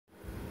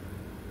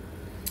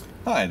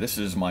Hi, this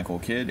is Michael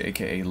Kidd,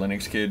 aka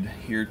Linux Kid,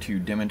 here to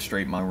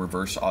demonstrate my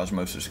reverse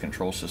osmosis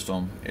control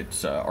system.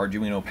 It's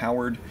Arduino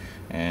powered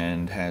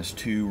and has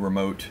two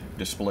remote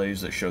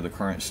displays that show the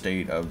current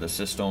state of the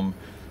system,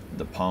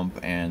 the pump,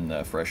 and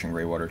the fresh and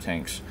gray water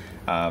tanks.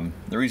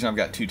 The reason I've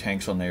got two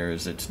tanks on there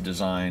is it's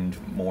designed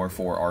more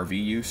for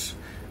RV use.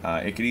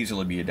 It could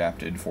easily be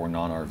adapted for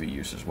non-RV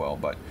use as well,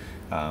 but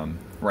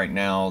right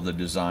now the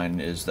design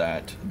is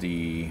that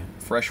the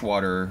fresh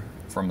water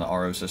from the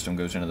RO system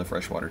goes into the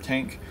freshwater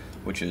tank,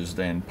 which is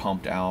then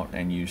pumped out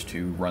and used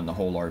to run the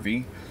whole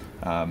RV.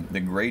 The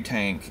gray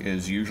tank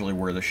is usually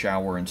where the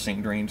shower and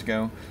sink drains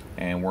go,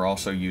 and we're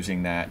also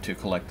using that to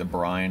collect the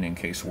brine in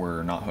case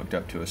we're not hooked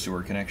up to a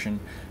sewer connection.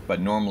 But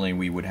normally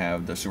we would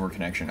have the sewer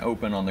connection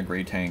open on the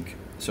gray tank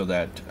so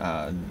that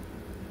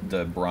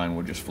the brine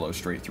would just flow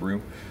straight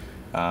through.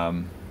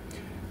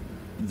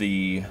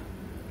 The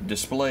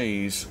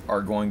displays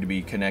are going to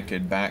be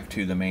connected back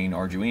to the main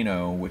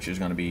Arduino, which is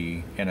going to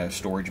be in a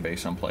storage bay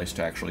someplace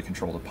to actually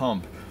control the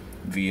pump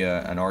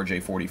via an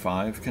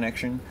RJ45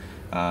 connection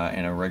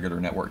and a regular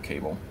network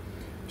cable.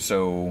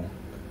 So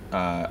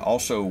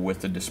also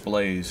with the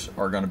displays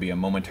are going to be a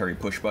momentary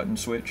push button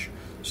switch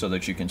so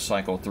that you can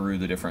cycle through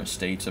the different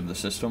states of the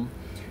system.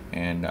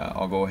 And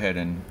I'll go ahead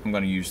and I'm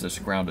going to use this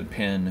grounded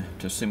pin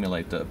to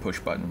simulate the push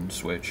button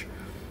switch.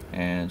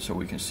 And so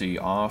we can see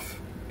off,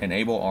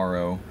 enable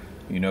RO.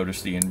 You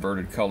notice the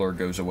inverted color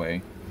goes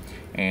away,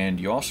 and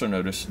you also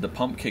notice the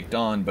pump kicked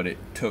on, but it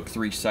took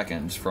 3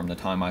 seconds from the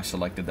time I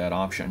selected that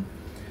option.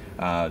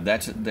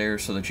 That's there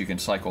so that you can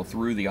cycle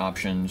through the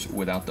options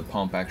without the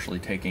pump actually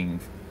taking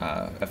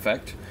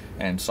effect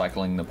and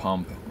cycling the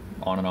pump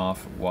on and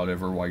off,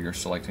 whatever, while you're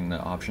selecting the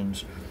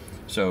options.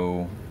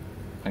 So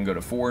I can go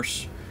to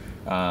force.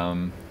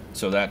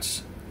 So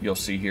that's, you'll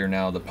see here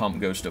now the pump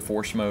goes to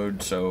force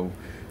mode, so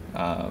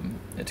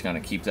it's going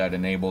to keep that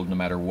enabled no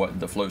matter what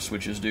the float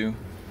switches do,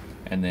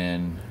 and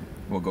then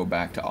we'll go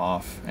back to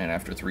off, and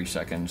after 3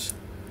 seconds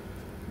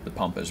the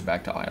pump is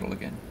back to idle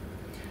again.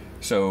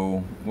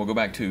 So we'll go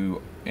back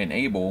to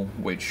enable,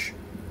 which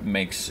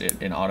makes it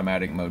in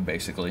automatic mode.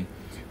 Basically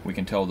we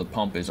can tell the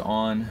pump is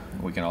on.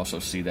 We can also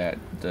see that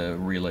the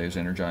relay is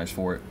energized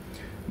for it.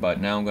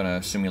 But now I'm going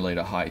to simulate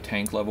a high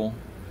tank level.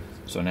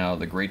 So now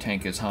the gray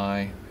tank is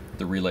high,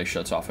 the relay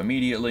shuts off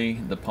immediately,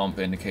 the pump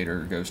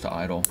indicator goes to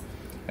idle.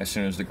 As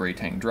soon as the gray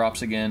tank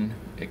drops again,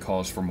 it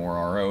calls for more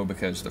RO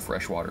because the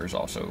fresh water is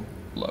also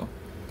low.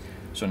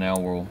 So now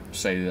we'll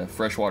say the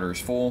fresh water is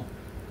full.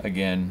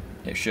 Again,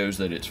 it shows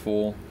that it's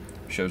full,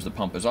 shows the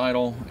pump is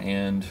idle,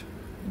 and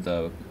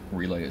the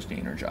relay is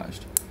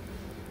de-energized.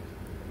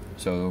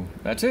 So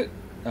that's it.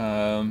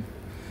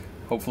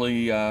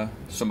 Hopefully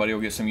somebody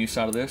will get some use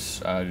out of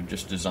this. I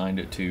just designed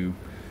it to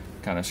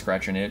kind of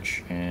scratch an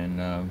itch,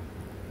 and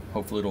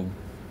hopefully it'll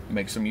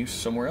make some use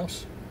somewhere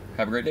else.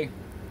 Have a great day.